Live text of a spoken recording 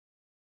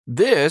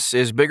This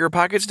is Bigger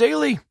Pockets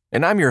Daily,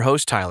 and I'm your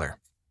host, Tyler.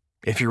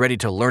 If you're ready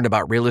to learn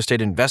about real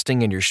estate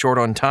investing and you're short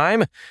on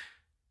time,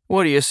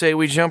 what do you say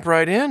we jump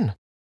right in?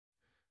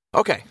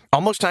 Okay,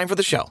 almost time for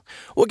the show.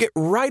 We'll get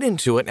right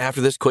into it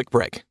after this quick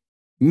break.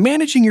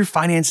 Managing your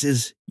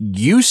finances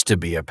used to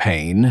be a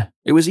pain.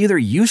 It was either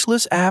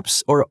useless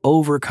apps or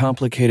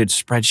overcomplicated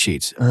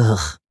spreadsheets.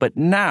 But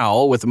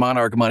now, with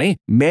Monarch Money,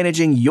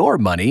 managing your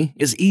money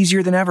is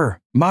easier than ever.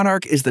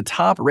 Monarch is the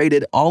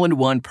top-rated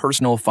all-in-one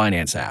personal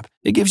finance app.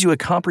 It gives you a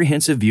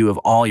comprehensive view of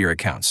all your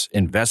accounts,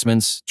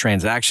 investments,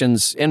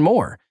 transactions, and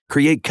more.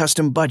 Create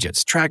custom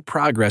budgets, track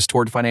progress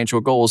toward financial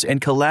goals,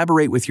 and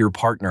collaborate with your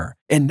partner.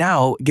 And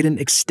now, get an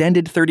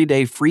extended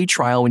 30-day free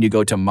trial when you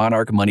go to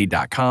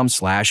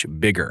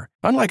monarchmoney.com/bigger.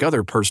 Unlike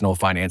other personal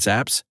finance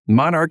apps,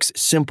 Monarch's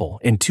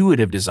simple,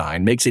 intuitive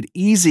design makes it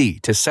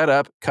easy to set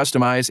up,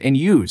 customize, and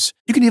use.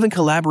 You can even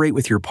collaborate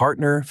with your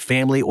partner,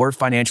 family, or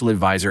financial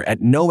advisor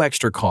at no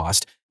extra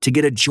cost to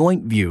get a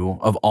joint view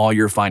of all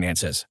your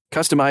finances.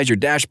 Customize your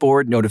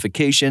dashboard,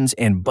 notifications,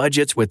 and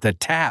budgets with the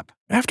tap.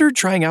 After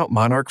trying out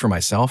Monarch for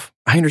myself,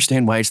 I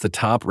understand why it's the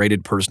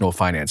top-rated personal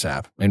finance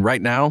app. And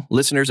right now,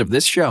 listeners of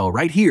this show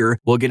right here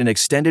will get an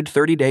extended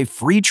 30-day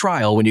free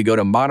trial when you go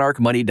to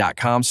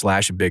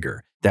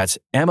monarchmoney.com/bigger. That's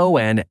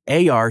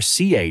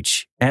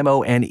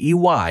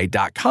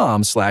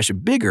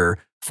monarchmoney.com/bigger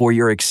for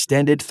your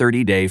extended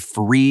 30-day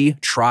free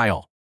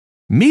trial.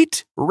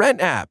 Meet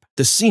RentApp,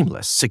 the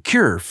seamless,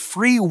 secure,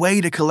 free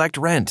way to collect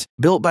rent.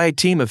 Built by a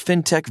team of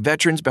fintech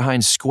veterans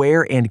behind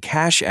Square and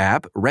Cash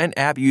App,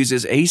 RentApp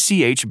uses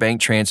ACH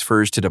bank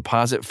transfers to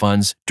deposit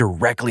funds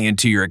directly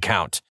into your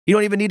account. You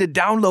don't even need to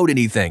download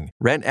anything.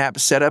 RentApp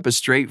setup is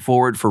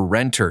straightforward for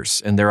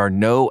renters, and there are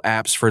no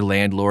apps for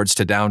landlords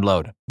to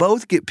download.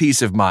 Both get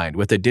peace of mind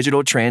with a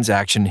digital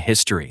transaction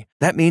history.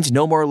 That means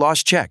no more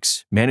lost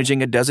checks,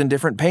 managing a dozen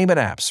different payment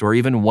apps, or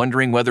even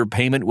wondering whether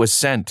payment was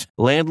sent.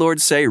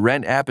 Landlords say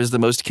RentApp is the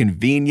most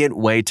convenient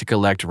way to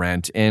collect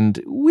rent,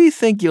 and we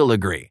think you'll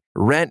agree.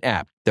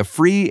 RentApp, the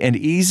free and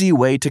easy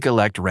way to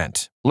collect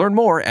rent. Learn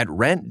more at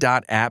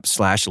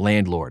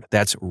rent.app/landlord.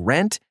 That's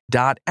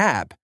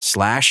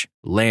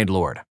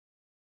rent.app/landlord.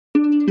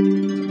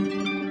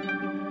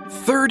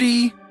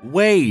 30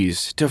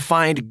 ways to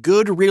find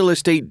good real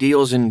estate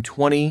deals in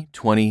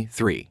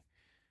 2023.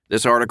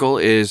 This article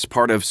is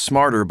part of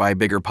Smarter by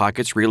Bigger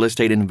Pockets real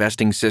estate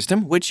investing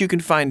system, which you can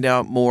find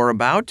out more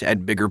about at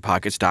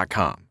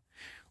biggerpockets.com.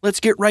 Let's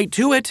get right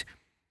to it.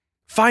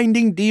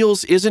 Finding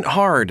deals isn't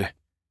hard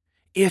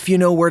if you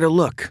know where to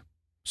look.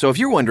 So if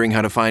you're wondering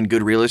how to find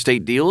good real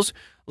estate deals,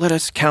 let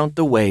us count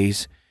the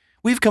ways.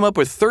 We've come up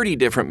with 30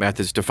 different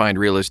methods to find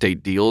real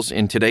estate deals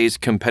in today's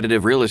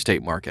competitive real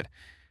estate market.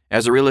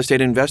 As a real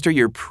estate investor,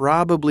 you're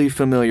probably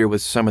familiar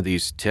with some of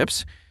these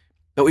tips,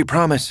 but we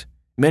promise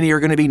many are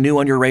going to be new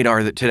on your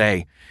radar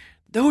today.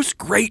 Those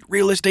great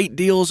real estate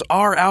deals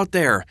are out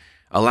there,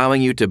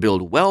 allowing you to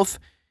build wealth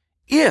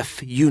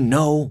if you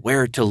know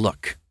where to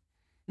look.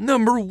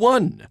 Number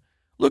 1,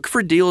 look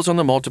for deals on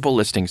the multiple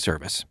listing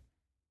service.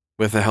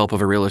 With the help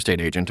of a real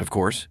estate agent, of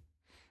course.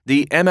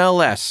 The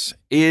MLS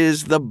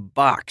is the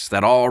box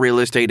that all real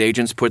estate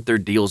agents put their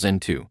deals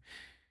into.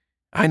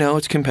 I know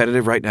it's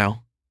competitive right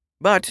now,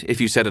 but if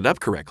you set it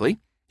up correctly,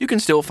 you can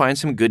still find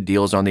some good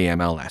deals on the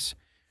MLS.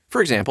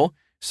 For example,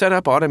 set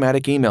up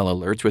automatic email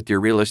alerts with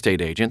your real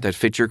estate agent that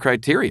fit your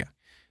criteria.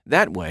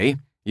 That way,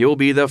 you'll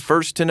be the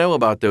first to know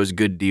about those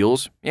good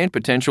deals and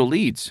potential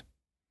leads.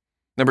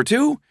 Number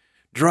 2,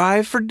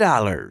 drive for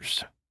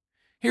dollars.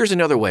 Here's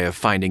another way of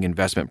finding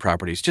investment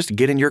properties. Just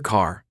get in your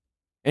car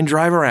and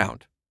drive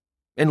around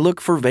and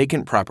look for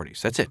vacant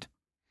properties. That's it.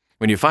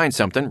 When you find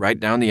something, write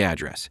down the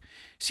address.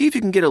 See if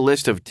you can get a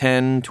list of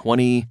 10,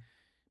 20,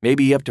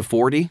 maybe up to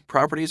 40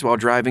 properties while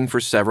driving for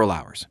several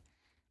hours.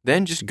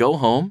 Then just go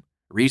home,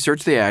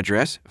 research the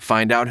address,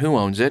 find out who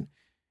owns it,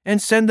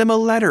 and send them a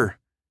letter.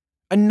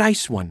 A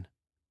nice one.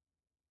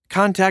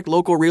 Contact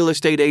local real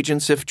estate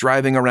agents if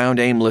driving around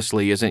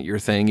aimlessly isn't your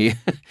thing.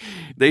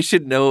 They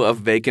should know of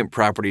vacant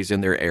properties in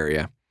their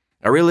area.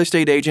 A real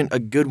estate agent, a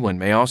good one,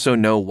 may also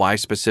know why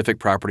specific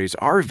properties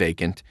are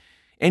vacant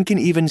and can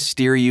even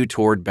steer you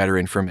toward better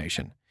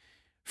information.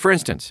 For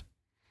instance,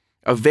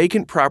 a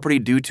vacant property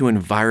due to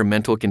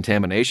environmental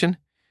contamination,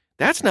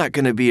 that's not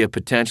going to be a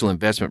potential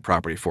investment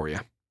property for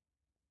you.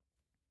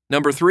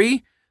 Number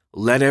 3,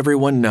 let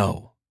everyone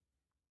know.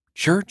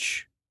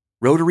 Church,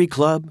 Rotary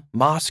Club,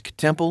 mosque,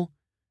 temple,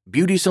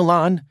 beauty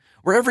salon,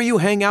 wherever you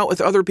hang out with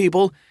other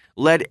people,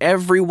 let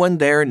everyone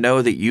there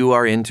know that you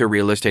are into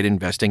real estate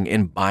investing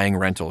and buying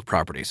rental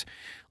properties.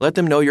 Let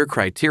them know your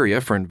criteria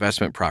for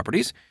investment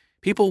properties.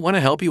 People want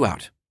to help you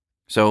out.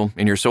 So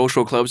in your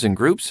social clubs and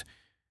groups,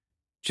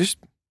 just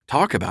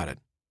talk about it.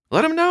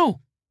 Let them know.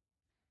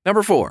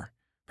 Number 4,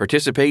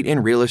 participate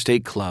in real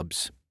estate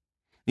clubs.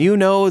 You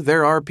know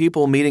there are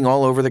people meeting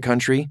all over the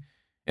country,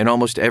 in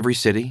almost every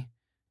city,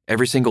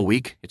 every single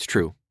week. It's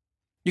true.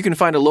 You can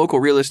find a local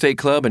real estate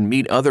club and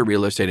meet other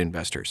real estate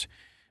investors.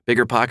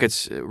 Bigger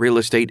Pockets Real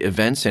Estate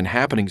Events and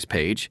Happenings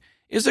page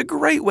is a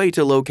great way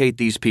to locate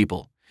these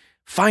people.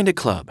 Find a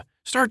club,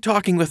 Start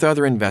talking with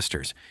other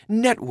investors,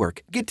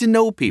 network, get to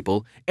know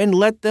people, and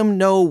let them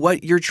know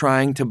what you're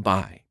trying to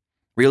buy.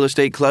 Real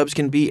estate clubs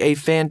can be a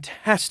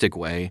fantastic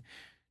way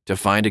to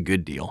find a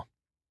good deal.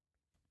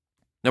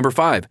 Number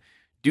 5,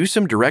 do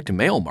some direct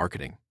mail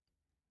marketing.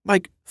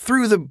 Like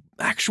through the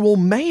actual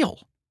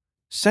mail.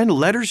 Send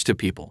letters to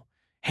people,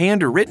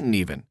 handwritten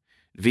even,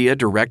 via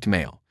direct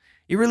mail.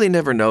 You really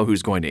never know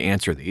who's going to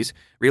answer these.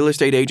 Real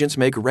estate agents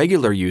make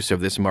regular use of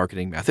this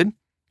marketing method.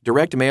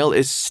 Direct mail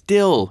is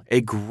still a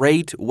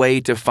great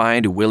way to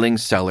find willing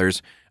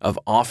sellers of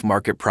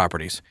off-market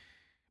properties.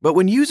 But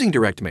when using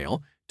direct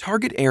mail,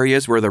 target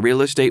areas where the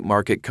real estate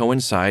market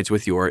coincides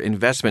with your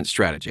investment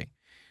strategy.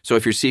 So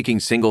if you're seeking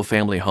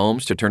single-family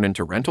homes to turn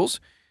into rentals,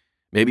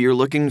 maybe you're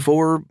looking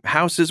for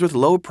houses with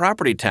low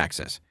property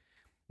taxes.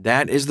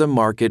 That is the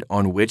market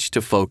on which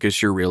to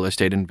focus your real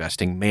estate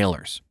investing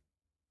mailers.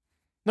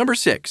 Number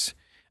 6,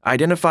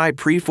 identify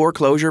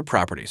pre-foreclosure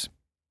properties.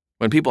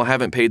 When people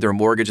haven't paid their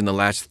mortgage in the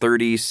last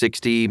 30,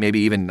 60, maybe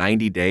even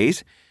 90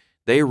 days,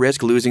 they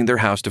risk losing their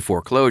house to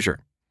foreclosure.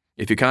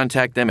 If you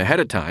contact them ahead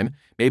of time,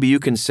 maybe you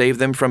can save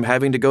them from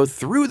having to go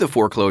through the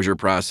foreclosure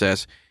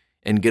process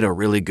and get a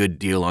really good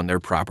deal on their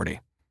property.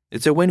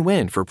 It's a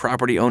win-win for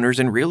property owners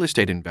and real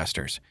estate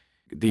investors.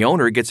 The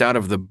owner gets out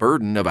of the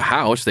burden of a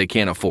house they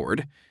can't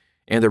afford,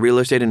 and the real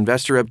estate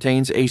investor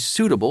obtains a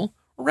suitable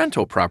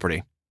rental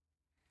property.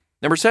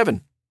 Number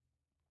 7,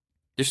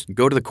 just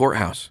go to the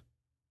courthouse.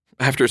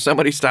 After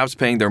somebody stops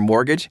paying their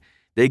mortgage,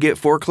 they get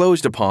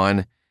foreclosed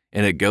upon,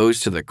 and it goes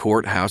to the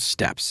courthouse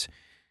steps.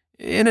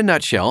 In a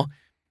nutshell,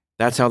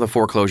 that's how the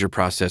foreclosure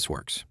process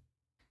works.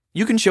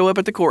 You can show up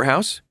at the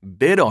courthouse,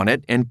 bid on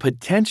it, and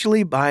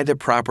potentially buy the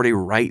property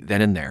right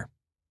then and there.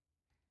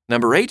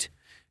 Number 8,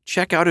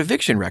 check out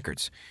eviction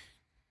records.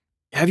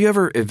 Have you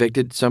ever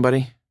evicted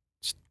somebody?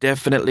 It's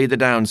definitely the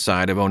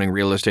downside of owning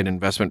real estate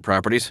investment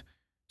properties.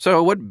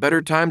 So what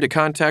better time to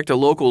contact a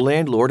local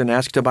landlord and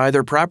ask to buy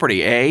their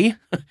property, eh?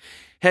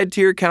 Head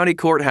to your county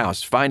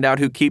courthouse, find out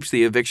who keeps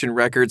the eviction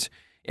records,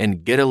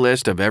 and get a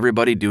list of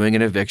everybody doing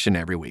an eviction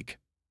every week.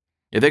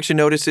 Eviction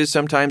notices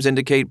sometimes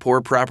indicate poor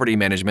property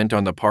management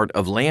on the part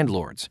of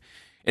landlords.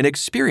 An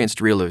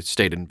experienced real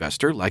estate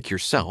investor like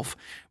yourself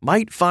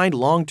might find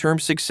long-term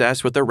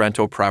success with a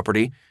rental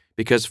property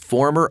because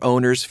former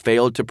owners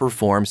failed to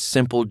perform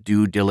simple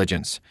due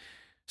diligence,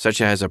 such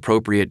as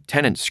appropriate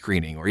tenant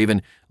screening or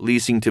even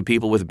leasing to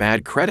people with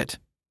bad credit.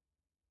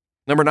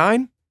 Number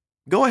 9,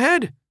 go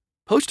ahead.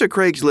 Post a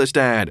Craigslist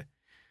ad.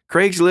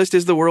 Craigslist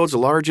is the world's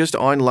largest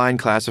online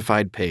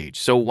classified page,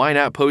 so why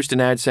not post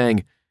an ad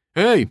saying,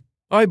 "Hey,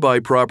 I buy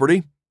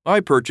property.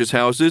 I purchase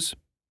houses.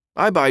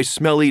 I buy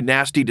smelly,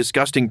 nasty,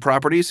 disgusting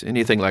properties,"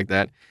 anything like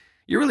that.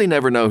 You really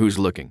never know who's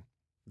looking.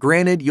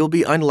 Granted, you'll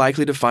be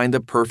unlikely to find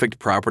the perfect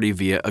property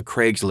via a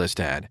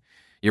Craigslist ad.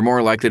 You're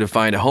more likely to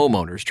find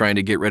homeowners trying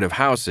to get rid of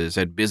houses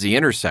at busy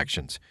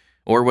intersections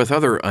or with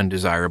other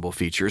undesirable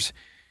features.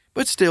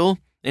 But still,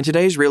 in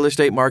today's real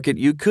estate market,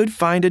 you could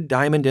find a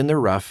diamond in the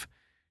rough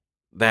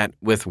that,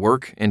 with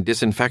work and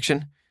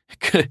disinfection,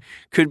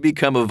 could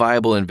become a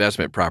viable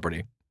investment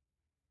property.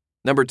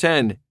 Number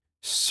 10,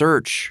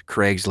 search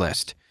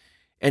Craigslist.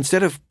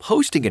 Instead of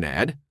posting an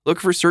ad, look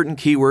for certain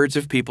keywords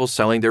of people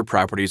selling their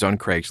properties on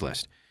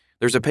Craigslist.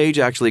 There's a page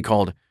actually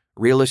called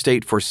Real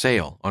Estate for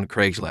Sale on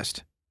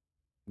Craigslist.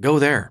 Go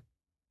there.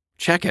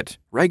 Check it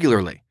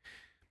regularly.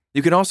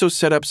 You can also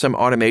set up some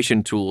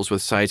automation tools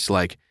with sites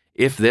like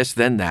If This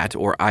Then That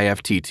or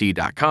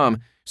IFTT.com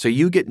so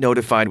you get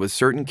notified with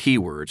certain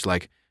keywords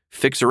like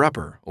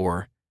fixer-upper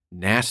or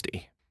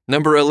nasty.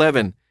 Number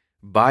 11,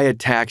 buy a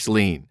tax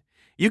lien.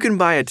 You can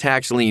buy a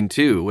tax lien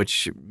too,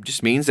 which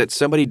just means that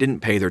somebody didn't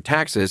pay their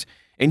taxes,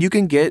 and you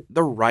can get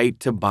the right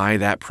to buy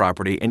that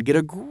property and get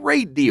a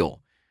great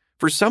deal.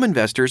 For some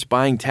investors,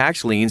 buying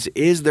tax liens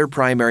is their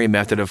primary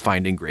method of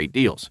finding great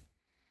deals.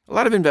 A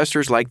lot of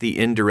investors like the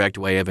indirect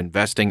way of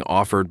investing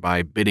offered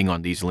by bidding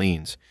on these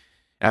liens.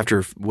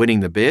 After winning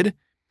the bid,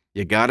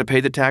 you gotta pay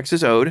the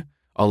taxes owed,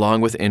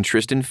 along with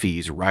interest and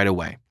fees right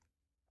away.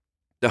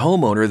 The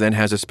homeowner then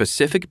has a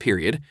specific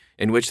period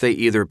in which they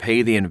either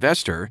pay the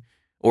investor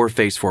or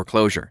face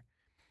foreclosure.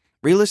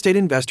 Real estate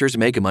investors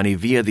make money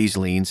via these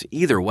liens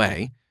either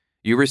way.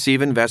 You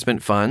receive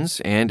investment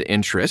funds and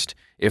interest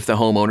if the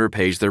homeowner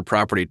pays their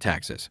property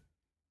taxes.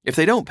 If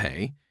they don't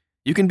pay,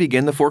 you can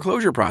begin the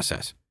foreclosure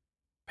process.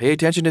 Pay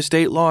attention to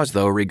state laws,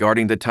 though,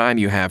 regarding the time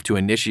you have to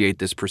initiate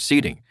this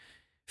proceeding.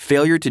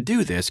 Failure to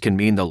do this can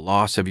mean the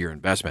loss of your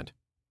investment.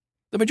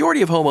 The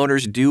majority of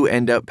homeowners do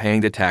end up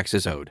paying the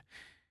taxes owed.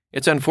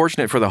 It's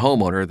unfortunate for the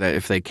homeowner that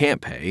if they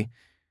can't pay,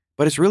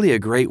 but it's really a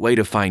great way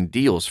to find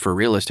deals for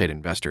real estate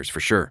investors for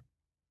sure.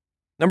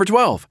 Number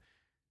 12,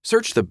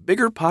 search the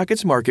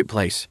BiggerPockets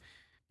Marketplace.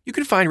 You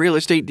can find real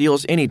estate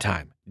deals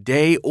anytime,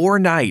 day or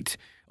night,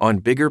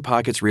 on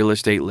BiggerPockets real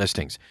estate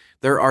listings.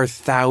 There are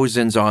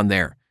thousands on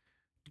there.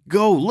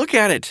 Go look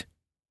at it.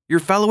 Your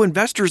fellow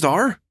investors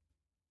are.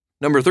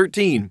 Number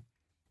 13,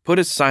 put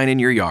a sign in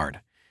your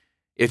yard.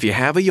 If you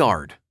have a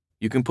yard,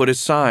 you can put a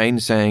sign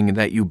saying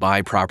that you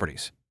buy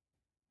properties.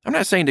 I'm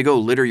not saying to go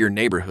litter your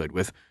neighborhood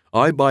with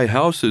 "I buy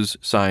houses"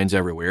 signs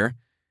everywhere,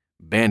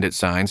 bandit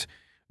signs,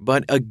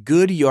 but a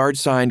good yard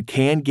sign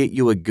can get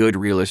you a good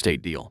real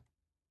estate deal.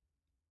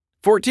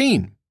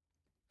 14.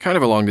 Kind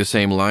of along the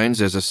same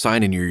lines as a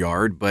sign in your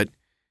yard, but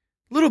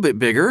a little bit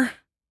bigger.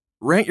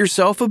 Rent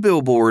yourself a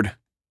billboard.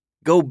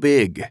 Go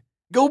big.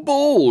 Go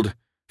bold.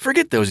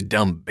 Forget those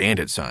dumb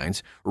bandit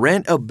signs.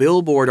 Rent a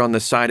billboard on the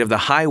side of the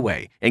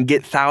highway and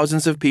get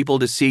thousands of people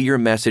to see your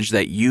message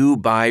that you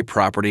buy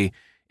property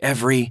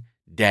every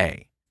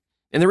day.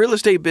 In the real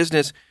estate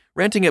business,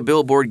 renting a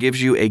billboard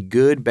gives you a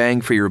good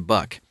bang for your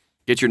buck,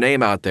 gets your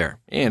name out there,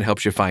 and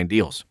helps you find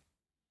deals.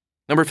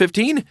 Number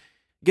 15,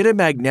 get a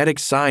magnetic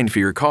sign for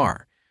your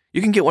car.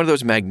 You can get one of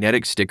those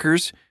magnetic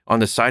stickers on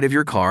the side of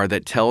your car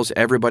that tells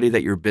everybody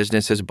that your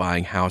business is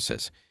buying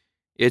houses.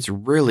 It's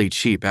really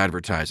cheap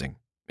advertising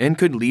and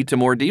could lead to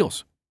more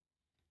deals.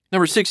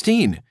 Number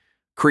 16,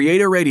 create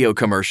a radio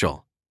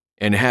commercial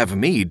and have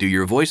me do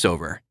your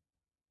voiceover.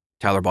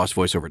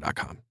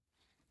 TylerBossVoiceover.com.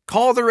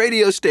 Call the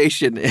radio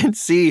station and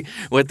see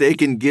what they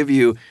can give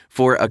you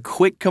for a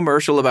quick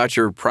commercial about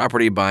your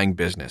property buying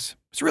business.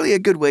 It's really a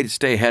good way to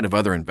stay ahead of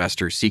other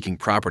investors seeking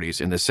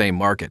properties in the same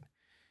market.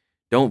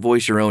 Don't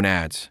voice your own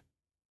ads.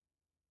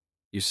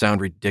 You sound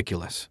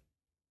ridiculous.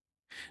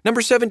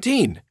 Number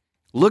 17,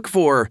 look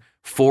for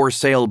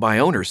sale by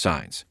owner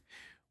signs.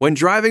 When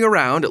driving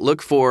around,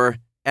 look for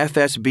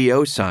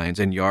FSBO signs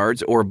in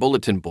yards or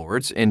bulletin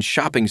boards in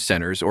shopping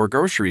centers or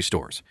grocery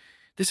stores.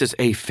 This is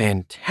a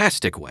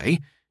fantastic way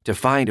to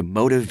find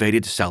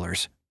motivated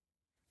sellers.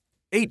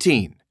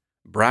 18,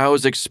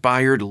 browse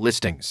expired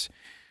listings.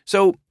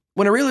 So,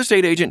 when a real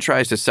estate agent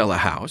tries to sell a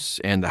house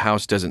and the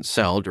house doesn't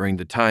sell during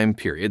the time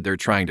period they're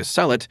trying to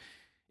sell it,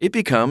 it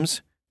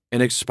becomes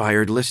an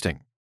expired listing.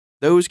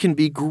 Those can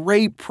be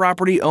great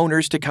property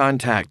owners to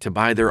contact to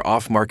buy their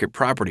off-market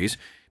properties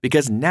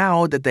because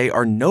now that they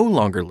are no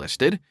longer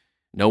listed,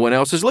 no one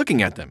else is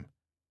looking at them,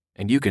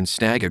 and you can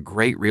snag a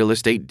great real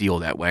estate deal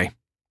that way.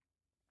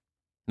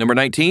 Number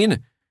 19,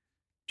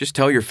 just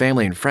tell your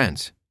family and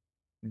friends.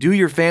 Do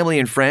your family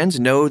and friends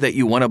know that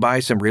you want to buy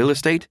some real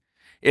estate?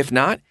 If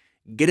not,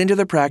 get into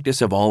the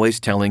practice of always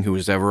telling who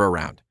is ever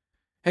around.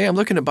 Hey, I'm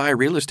looking to buy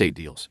real estate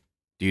deals.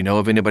 Do you know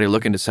of anybody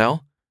looking to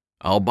sell?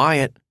 I'll buy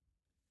it.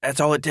 That's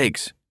all it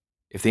takes.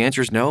 If the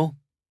answer is no,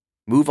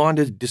 move on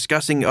to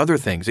discussing other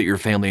things that your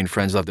family and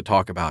friends love to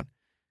talk about.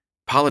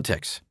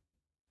 Politics.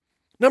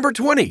 Number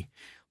 20,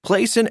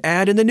 place an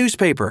ad in the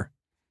newspaper.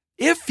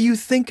 If you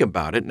think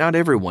about it, not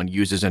everyone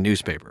uses a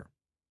newspaper,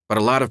 but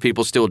a lot of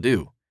people still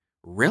do.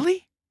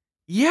 Really?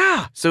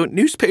 Yeah, so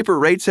newspaper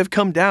rates have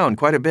come down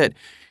quite a bit.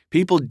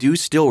 People do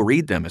still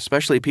read them,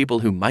 especially people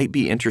who might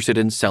be interested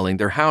in selling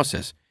their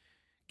houses.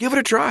 Give it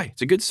a try.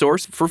 It's a good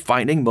source for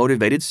finding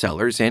motivated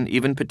sellers and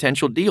even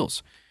potential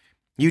deals.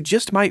 You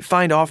just might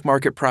find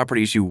off-market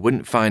properties you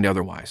wouldn't find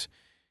otherwise,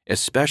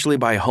 especially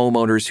by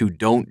homeowners who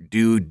don't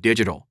do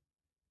digital.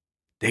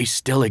 They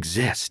still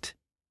exist.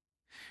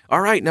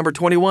 All right, number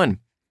 21,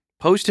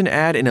 post an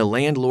ad in a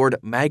landlord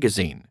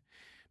magazine.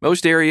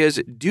 Most areas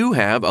do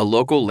have a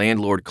local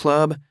landlord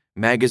club,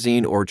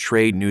 magazine, or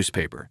trade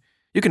newspaper.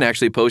 You can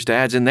actually post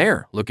ads in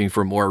there looking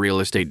for more real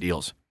estate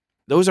deals.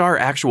 Those are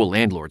actual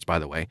landlords, by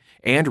the way,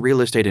 and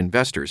real estate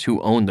investors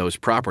who own those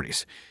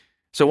properties.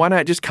 So why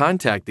not just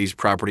contact these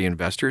property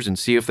investors and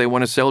see if they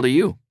want to sell to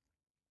you?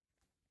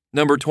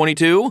 Number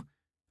 22,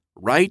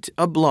 write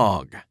a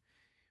blog.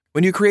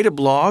 When you create a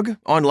blog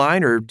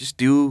online or just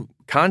do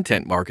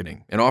content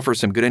marketing and offer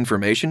some good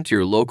information to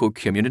your local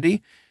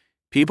community,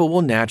 people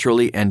will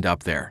naturally end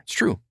up there. It's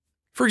true.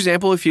 For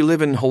example, if you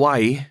live in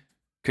Hawaii,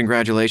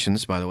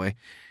 congratulations, by the way,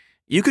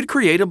 you could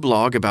create a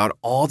blog about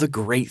all the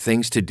great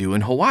things to do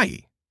in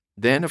Hawaii.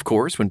 Then, of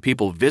course, when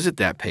people visit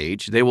that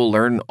page, they will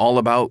learn all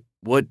about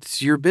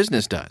what your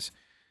business does.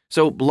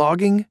 So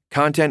blogging,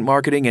 content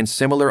marketing, and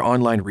similar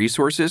online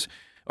resources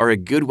are a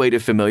good way to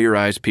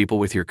familiarize people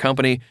with your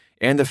company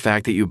and the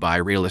fact that you buy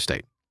real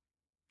estate.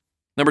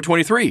 Number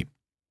 23,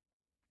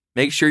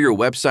 make sure your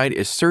website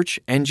is search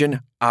engine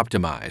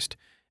optimized,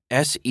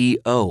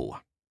 SEO.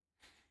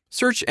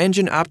 Search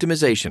engine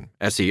optimization,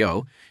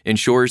 SEO,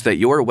 ensures that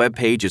your web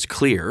page is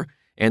clear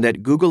and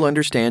that Google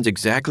understands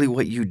exactly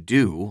what you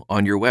do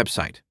on your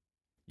website.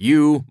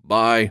 You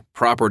buy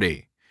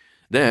property.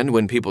 Then,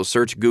 when people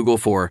search Google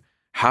for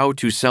how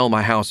to sell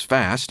my house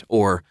fast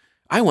or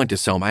I want to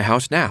sell my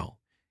house now,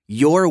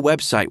 your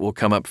website will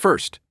come up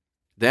first.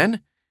 Then,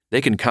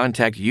 they can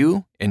contact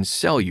you and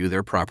sell you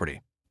their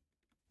property.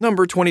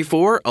 Number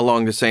 24,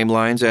 along the same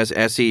lines as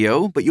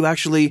SEO, but you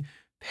actually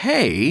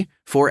pay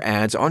for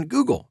ads on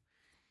Google.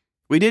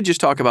 We did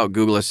just talk about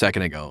Google a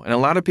second ago, and a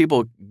lot of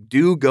people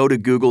do go to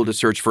Google to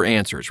search for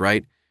answers,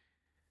 right?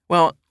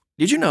 Well,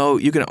 did you know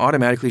you can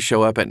automatically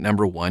show up at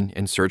number 1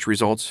 in search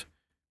results?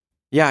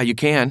 Yeah, you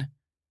can,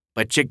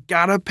 but you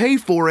gotta pay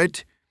for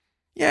it.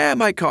 Yeah, it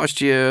might cost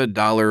you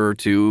 $1 or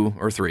 $2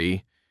 or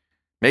 $3,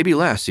 maybe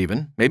less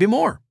even, maybe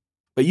more.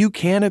 But you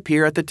can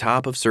appear at the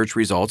top of search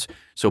results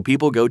so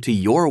people go to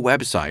your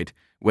website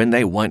when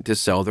they want to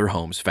sell their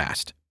homes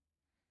fast.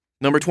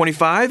 Number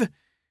 25,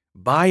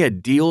 buy a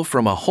deal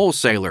from a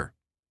wholesaler.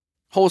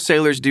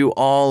 Wholesalers do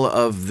all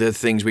of the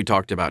things we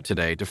talked about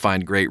today to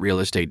find great real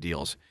estate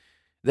deals.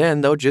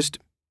 Then they'll just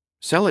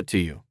sell it to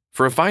you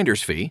for a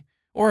finder's fee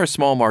or a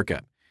small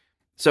markup.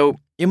 So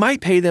you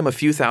might pay them a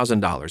few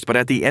 $1,000s, but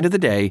at the end of the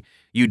day,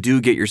 you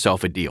do get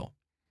yourself a deal.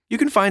 You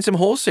can find some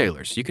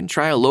wholesalers. You can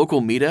try a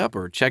local meetup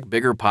or check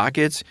Bigger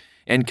Pockets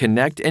and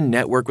connect and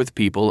network with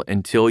people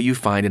until you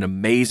find an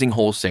amazing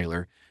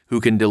wholesaler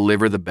who can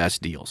deliver the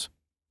best deals.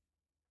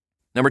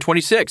 Number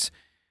 26,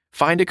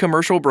 find a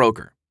commercial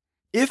broker.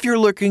 If you're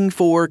looking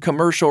for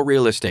commercial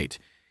real estate,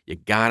 you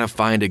gotta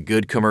find a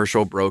good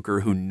commercial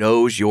broker who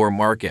knows your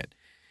market.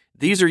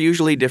 These are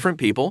usually different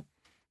people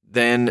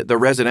than the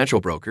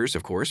residential brokers,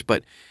 of course,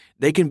 but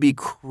they can be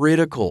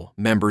critical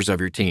members of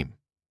your team.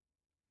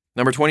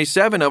 Number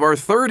 27 of our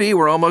 30,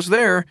 we're almost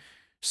there.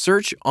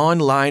 Search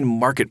online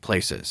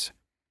marketplaces.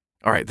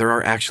 All right, there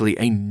are actually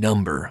a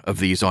number of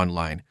these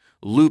online.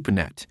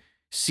 LoopNet,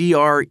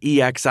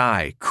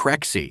 CREXI,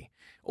 Crexi,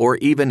 or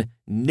even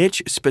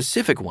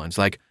niche-specific ones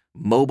like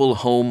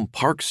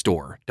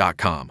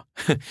mobilehomeparkstore.com.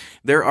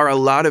 There are a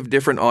lot of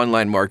different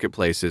online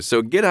marketplaces,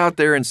 so get out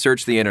there and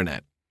search the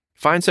internet.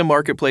 Find some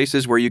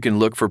marketplaces where you can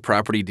look for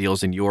property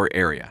deals in your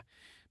area.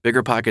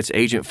 Bigger Pockets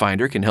Agent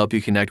Finder can help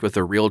you connect with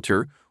a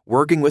realtor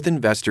working with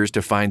investors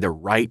to find the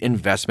right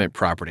investment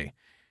property.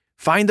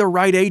 Find the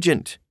right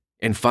agent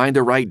and find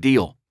the right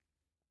deal.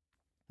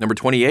 Number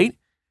 28,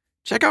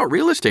 check out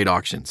real estate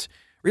auctions.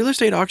 Real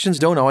estate auctions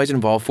don't always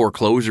involve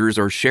foreclosures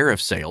or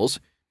sheriff sales.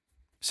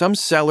 Some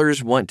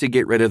sellers want to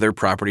get rid of their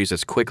properties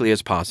as quickly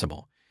as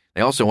possible.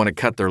 They also want to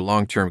cut their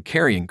long-term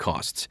carrying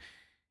costs.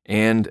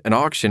 And an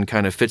auction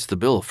kind of fits the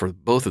bill for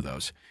both of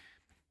those.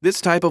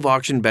 This type of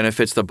auction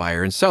benefits the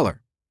buyer and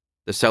seller.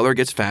 The seller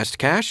gets fast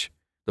cash.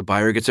 The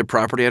buyer gets a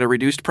property at a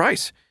reduced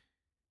price.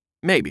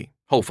 Maybe,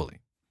 hopefully.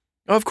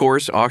 Of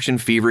course, auction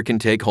fever can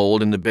take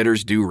hold and the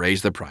bidders do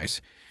raise the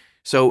price.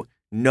 So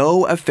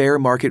know a fair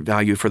market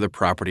value for the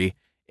property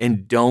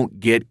and don't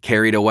get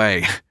carried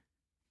away.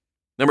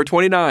 Number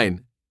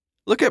 29,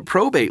 look at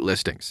probate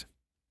listings.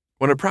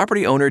 When a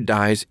property owner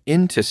dies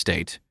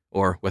intestate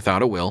or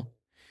without a will,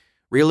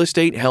 real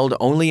estate held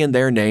only in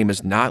their name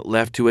is not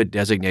left to a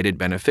designated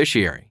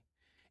beneficiary.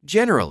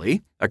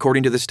 Generally,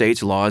 according to the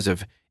state's laws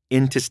of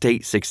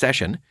intestate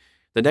succession,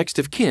 the next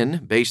of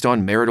kin, based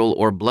on marital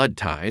or blood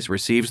ties,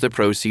 receives the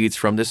proceeds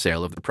from the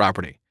sale of the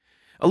property.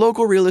 A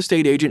local real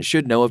estate agent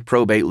should know of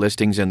probate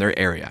listings in their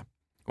area.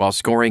 While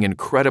scoring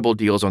incredible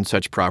deals on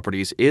such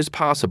properties is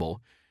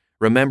possible,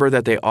 remember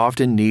that they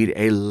often need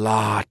a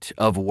lot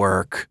of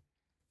work.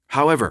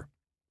 However,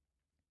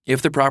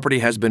 if the property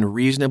has been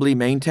reasonably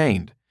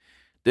maintained,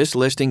 this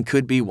listing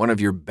could be one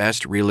of your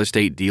best real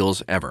estate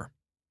deals ever.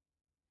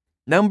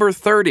 Number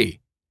 30,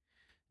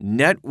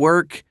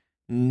 network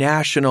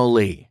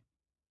nationally.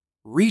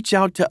 Reach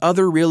out to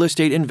other real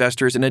estate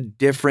investors in a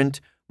different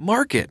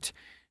market.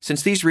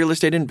 Since these real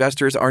estate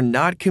investors are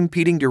not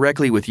competing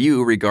directly with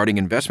you regarding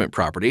investment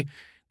property,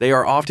 they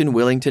are often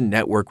willing to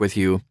network with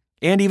you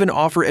and even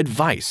offer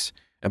advice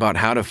about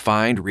how to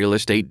find real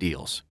estate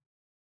deals.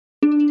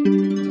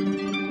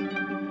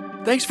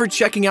 Thanks for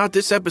checking out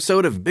this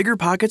episode of Bigger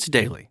Pockets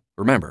Daily.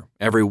 Remember,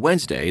 every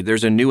Wednesday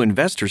there's a new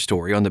investor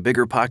story on the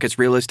Bigger Pockets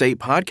Real Estate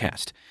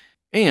Podcast.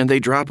 And they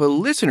drop a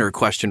listener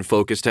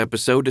question-focused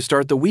episode to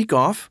start the week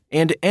off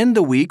and end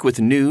the week with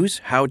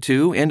news,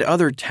 how-to, and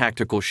other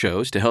tactical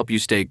shows to help you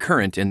stay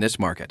current in this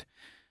market.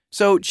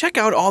 So check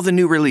out all the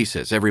new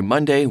releases every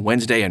Monday,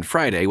 Wednesday, and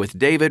Friday with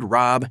David,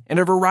 Rob, and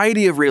a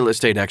variety of real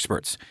estate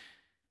experts.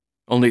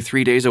 Only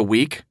 3 days a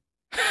week?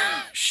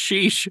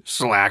 Sheesh,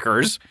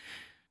 slackers.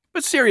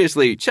 But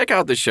seriously, check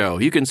out the show.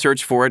 You can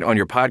search for it on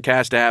your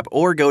podcast app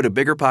or go to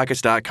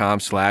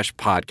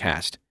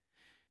biggerpockets.com/podcast.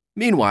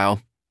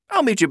 Meanwhile,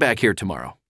 I'll meet you back here tomorrow.